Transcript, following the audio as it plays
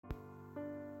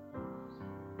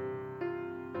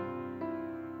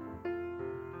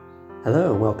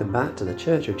Hello and welcome back to the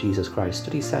Church of Jesus Christ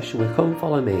study session with Come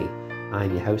Follow Me.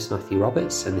 I'm your host Matthew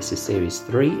Roberts and this is Series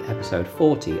 3, Episode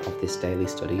 40 of this daily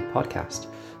study podcast.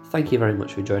 Thank you very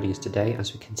much for joining us today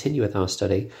as we continue with our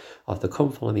study of the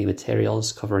Come Follow Me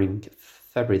materials covering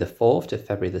February the 4th to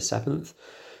February the 7th,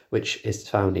 which is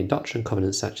found in Doctrine and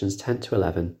Covenants sections 10 to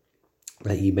 11,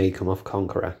 that you may come off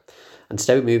conqueror. And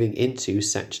today we're moving into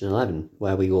section 11,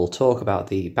 where we will talk about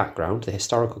the background, the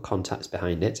historical context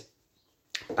behind it,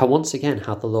 and once again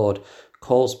how the Lord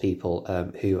calls people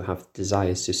who have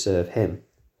desires to serve him.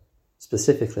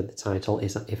 Specifically, the title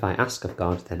is If I Ask of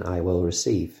God, Then I Will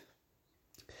Receive.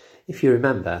 If you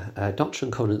remember, Doctrine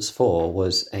and Covenants 4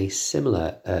 was a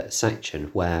similar section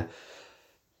where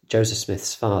Joseph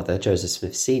Smith's father, Joseph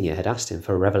Smith Sr., had asked him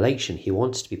for a revelation. He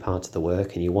wanted to be part of the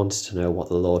work and he wanted to know what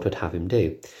the Lord would have him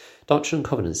do. Doctrine and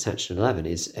Covenants section 11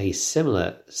 is a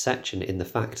similar section in the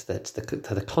fact that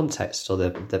the context or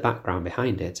the background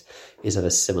behind it is of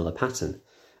a similar pattern.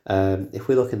 If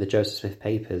we look in the Joseph Smith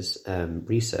Papers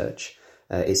research,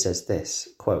 it says this,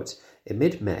 quote, "In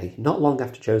mid-May, not long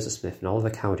after Joseph Smith and Oliver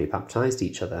Cowdery baptised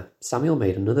each other, Samuel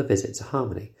made another visit to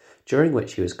Harmony, during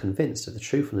which he was convinced of the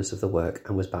truthfulness of the work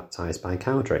and was baptised by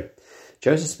Cowdery.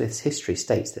 Joseph Smith's history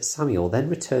states that Samuel then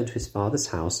returned to his father's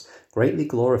house, greatly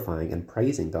glorifying and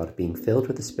praising God, being filled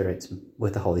with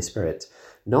the Holy Spirit.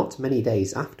 Not many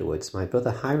days afterwards, my brother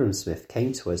Hiram Smith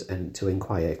came to us and to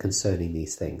inquire concerning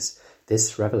these things.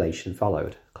 This revelation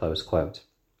followed." Close quote.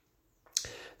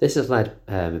 This has led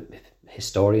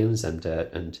historians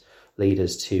and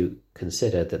leaders to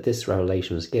consider that this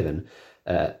revelation was given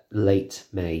late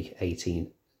May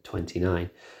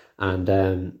 1829.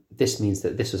 And this means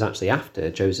that this was actually after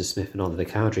Joseph Smith and Oliver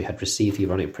Cowdery had received the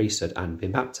Aaronic priesthood and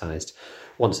been baptised.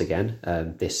 Once again,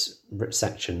 this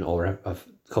section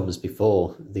comes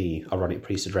before the Aaronic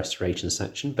priesthood restoration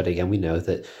section, but again we know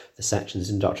that the sections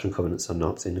in Doctrine and Covenants are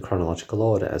not in chronological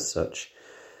order as such.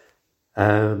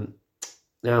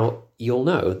 Now, you'll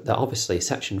know that obviously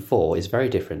section 4 is very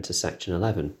different to section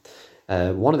 11.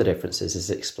 One of the differences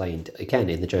is explained again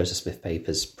in the Joseph Smith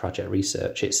Papers project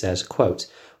research. It says, quote,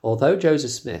 "Although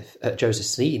Joseph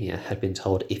Sr. had been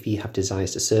told, if ye have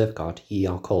desires to serve God, ye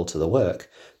are called to the work,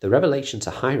 the revelation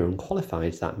to Hiram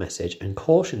qualified that message and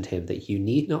cautioned him that you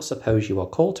need not suppose you are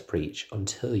called to preach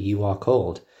until you are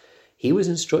called. He was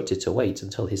instructed to wait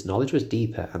until his knowledge was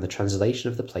deeper and the translation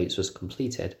of the plates was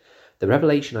completed. The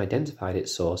revelation identified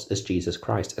its source as Jesus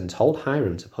Christ and told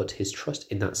Hiram to put his trust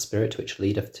in that spirit which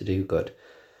leadeth to do good.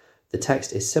 The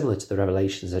text is similar to the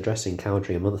revelations addressing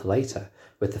Cowdery a month later,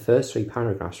 with the first 3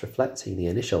 paragraphs reflecting the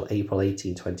initial April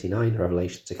 1829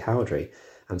 revelation to Cowdery,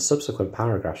 and subsequent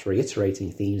paragraphs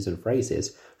reiterating themes and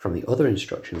phrases from the other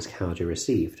instructions Cowdery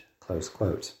received." Close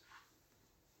quote.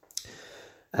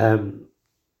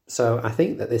 So I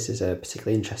think that this is a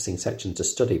particularly interesting section to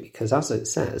study because, as it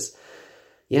says,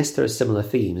 yes, there are similar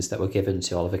themes that were given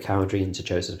to Oliver Cowdery and to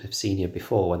Joseph Smith Sr.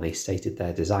 before when they stated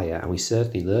their desire, and we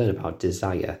certainly learn about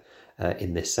desire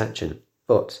in this section.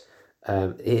 But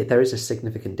there is a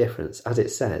significant difference, as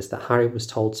it says that Hiram was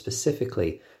told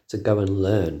specifically to go and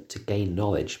learn, to gain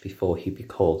knowledge before he'd be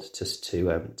called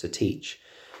to teach.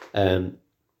 And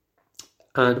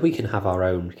we can have our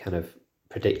own kind of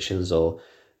predictions or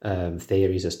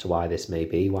theories as to why this may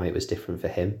be, why it was different for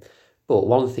him. But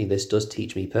one thing this does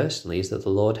teach me personally is that the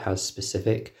Lord has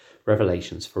specific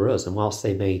revelations for us, and whilst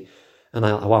they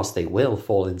will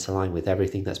fall into line with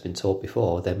everything that's been taught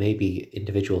before, there may be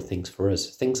individual things for us.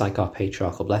 Things like our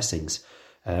patriarchal blessings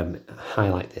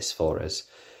highlight this for us.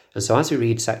 And so as we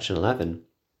read section 11,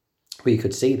 we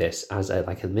could see this as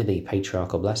a mini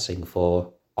patriarchal blessing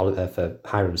for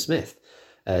Hiram Smith,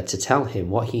 to tell him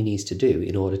what he needs to do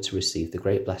in order to receive the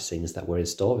great blessings that were in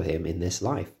store for him in this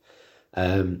life.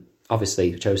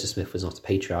 Obviously, Joseph Smith was not a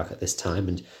patriarch at this time,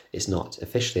 and it's not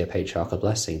officially a patriarchal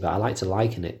blessing, but I like to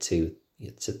liken it to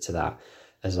that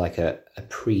as like a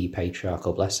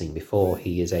pre-patriarchal blessing before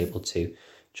he is able to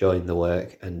join the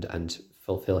work and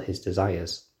fulfill his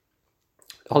desires.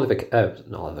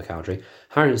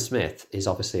 Hiram Smith is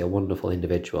obviously a wonderful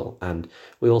individual, and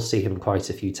we will see him quite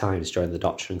a few times during the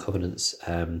Doctrine and Covenants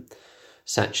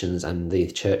sections and the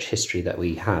church history that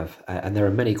we have, and there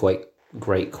are many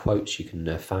great quotes you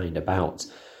can find about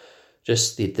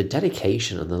just the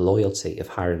dedication and the loyalty of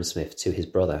Hiram Smith to his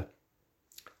brother.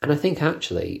 And I think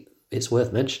actually it's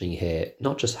worth mentioning here,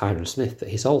 not just Hiram Smith, but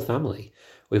his whole family.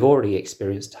 We've already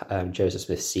experienced Joseph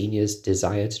Smith Sr.'s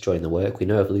desire to join the work. We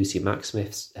know of Lucy Mack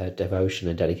Smith's devotion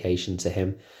and dedication to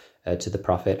him, to the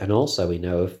prophet. And also we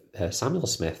know of Samuel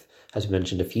Smith, as we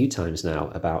mentioned a few times now,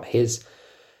 about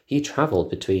he travelled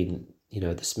between,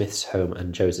 the Smith's home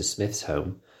and Joseph Smith's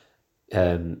home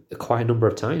quite a number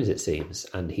of times, it seems,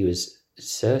 and he was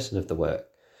certain of the work.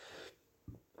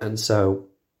 And so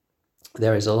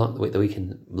there is a lot that we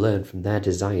can learn from their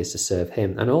desires to serve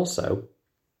him. And also,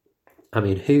 I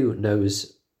mean, who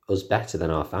knows us better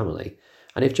than our family?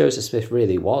 And if Joseph Smith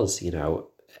really was,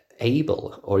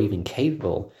 able or even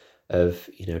capable of,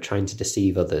 trying to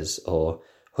deceive others or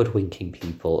hoodwinking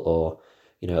people or,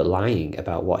 lying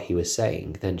about what he was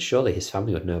saying, then surely his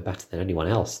family would know better than anyone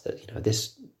else that,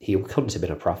 he couldn't have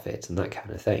been a prophet and that kind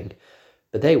of thing.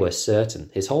 But they were certain,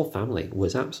 his whole family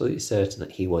was absolutely certain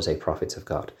that he was a prophet of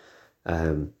God.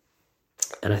 And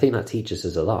I think that teaches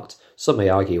us a lot. Some may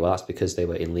argue, well, that's because they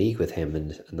were in league with him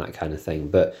and that kind of thing.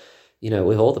 But,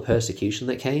 with all the persecution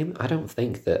that came, I don't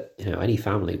think that, any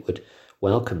family would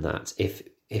welcome that if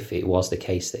it was the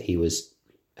case that he was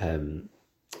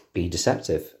being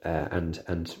deceptive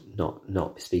and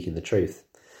not speaking the truth.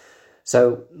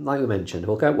 So, like we mentioned,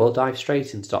 we'll dive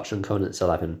straight into Doctrine and Covenants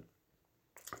 11.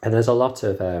 And there's a lot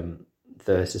of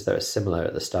verses that are similar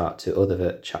at the start to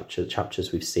other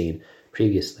chapters we've seen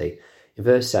previously. In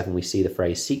verse 7, we see the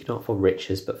phrase, "Seek not for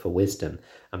riches, but for wisdom.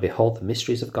 And behold, the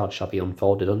mysteries of God shall be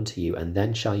unfolded unto you, and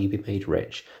then shall you be made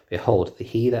rich. Behold,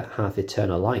 he that hath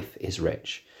eternal life is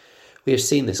rich." We have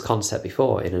seen this concept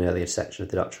before in an earlier section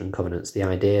of the Doctrine and Covenants, the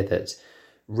idea that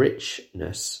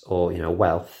richness or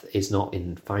wealth is not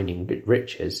in finding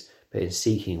riches, but in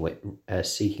seeking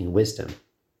wisdom.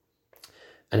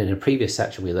 And in a previous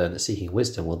section, we learned that seeking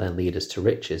wisdom will then lead us to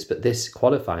riches, but this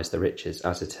qualifies the riches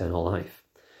as eternal life.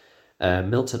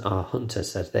 Milton R. Hunter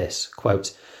said this,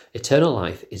 quote, "Eternal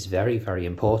life is very, very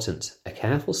important. A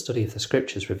careful study of the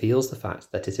scriptures reveals the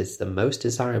fact that it is the most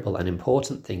desirable and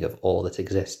important thing of all that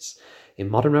exists. In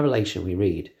modern revelation, we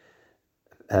read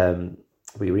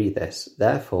this,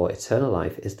 therefore, eternal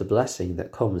life is the blessing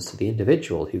that comes to the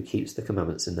individual who keeps the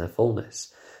commandments in their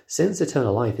fullness. Since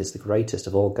eternal life is the greatest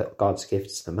of all God's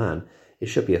gifts to man, it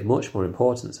should be of much more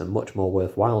importance and much more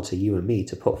worthwhile to you and me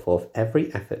to put forth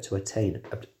every effort to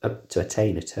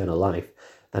attain eternal life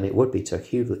than it would be to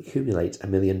accumulate $1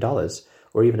 million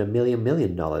or even $1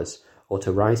 million, or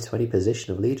to rise to any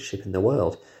position of leadership in the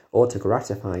world, or to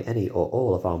gratify any or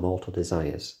all of our mortal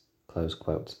desires." Close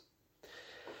quote.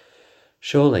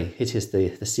 Surely it is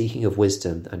the seeking of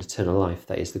wisdom and eternal life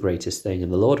that is the greatest thing,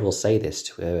 and the Lord will say this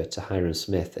to Hyrum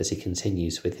Smith as he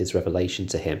continues with his revelation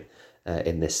to him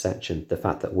in this section, the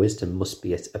fact that wisdom must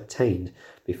be obtained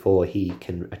before he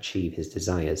can achieve his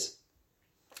desires.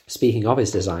 Speaking of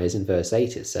his desires, in verse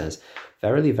 8 it says,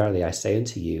 "Verily, verily, I say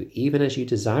unto you, even as you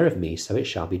desire of me, so it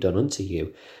shall be done unto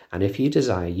you. And if you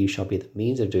desire, you shall be the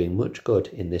means of doing much good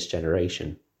in this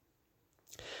generation."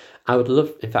 I would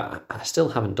love, in fact, I still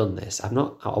haven't done this. I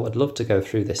would love to go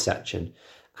through this section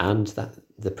and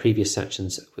the previous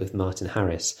sections with Martin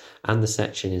Harris and the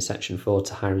section in section 4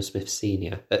 to Joseph Smith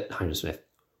Senior.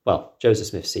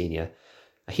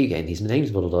 I keep getting these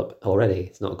names muddled up already.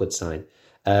 It's not a good sign.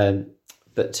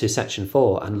 But to section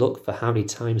 4 and look for how many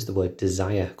times the word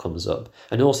desire comes up,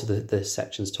 and also the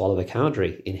sections to Oliver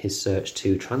Cowdery in his search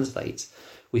to translate.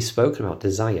 We've spoken about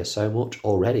desire so much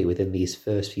already within these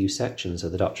first few sections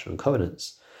of the Doctrine and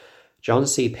Covenants. John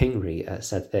C. Pingree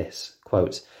said this,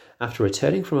 quote, "After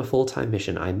returning from a full-time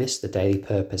mission, I missed the daily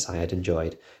purpose I had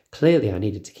enjoyed. Clearly, I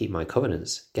needed to keep my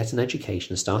covenants, get an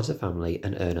education, start a family,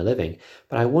 and earn a living,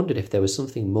 but I wondered if there was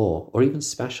something more or even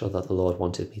special that the Lord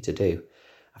wanted me to do.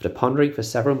 After pondering for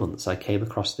several months, I came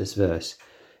across this verse,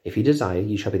 'If you desire,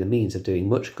 you shall be the means of doing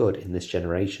much good in this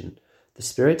generation.' The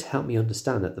Spirit helped me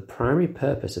understand that the primary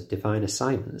purpose of divine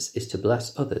assignments is to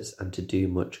bless others and to do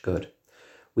much good.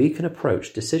 We can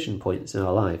approach decision points in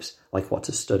our lives, like what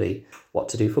to study, what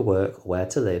to do for work, or where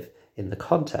to live, in the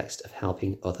context of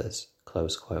helping others."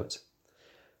 Close quote.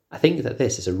 I think that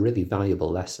this is a really valuable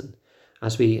lesson.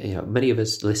 As many of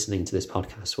us listening to this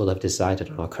podcast will have decided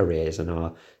on our careers and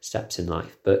our steps in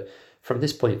life. But from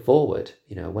this point forward,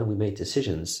 when we make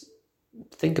decisions,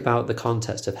 think about the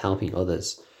context of helping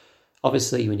others.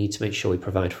 Obviously, we need to make sure we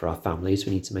provide for our families.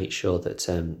 We need to make sure that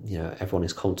everyone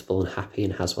is comfortable and happy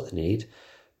and has what they need.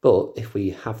 But if we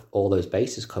have all those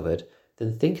bases covered,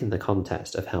 then think in the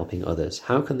context of helping others.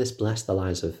 How can this bless the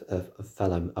lives of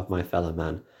my fellow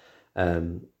man?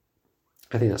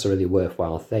 I think that's a really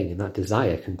worthwhile thing, and that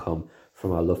desire can come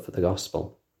from our love for the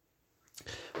gospel.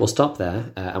 We'll stop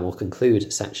there and we'll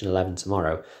conclude section 11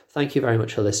 tomorrow. Thank you very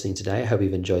much for listening today. I hope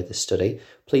you've enjoyed this study.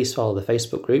 Please follow the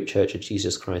Facebook group, Church of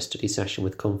Jesus Christ Study Session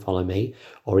with Come Follow Me,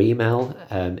 or email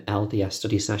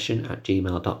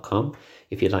ldsstudysession@gmail.com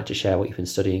if you'd like to share what you've been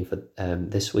studying for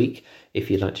this week.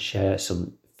 If you'd like to share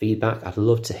some feedback, I'd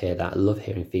love to hear that. I love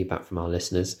hearing feedback from our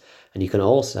listeners. And you can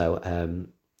also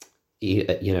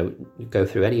go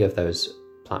through any of those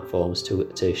platforms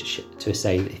to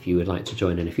say if you would like to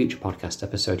join in a future podcast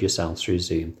episode yourself through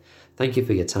Zoom. Thank you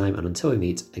for your time, and until we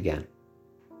meet again.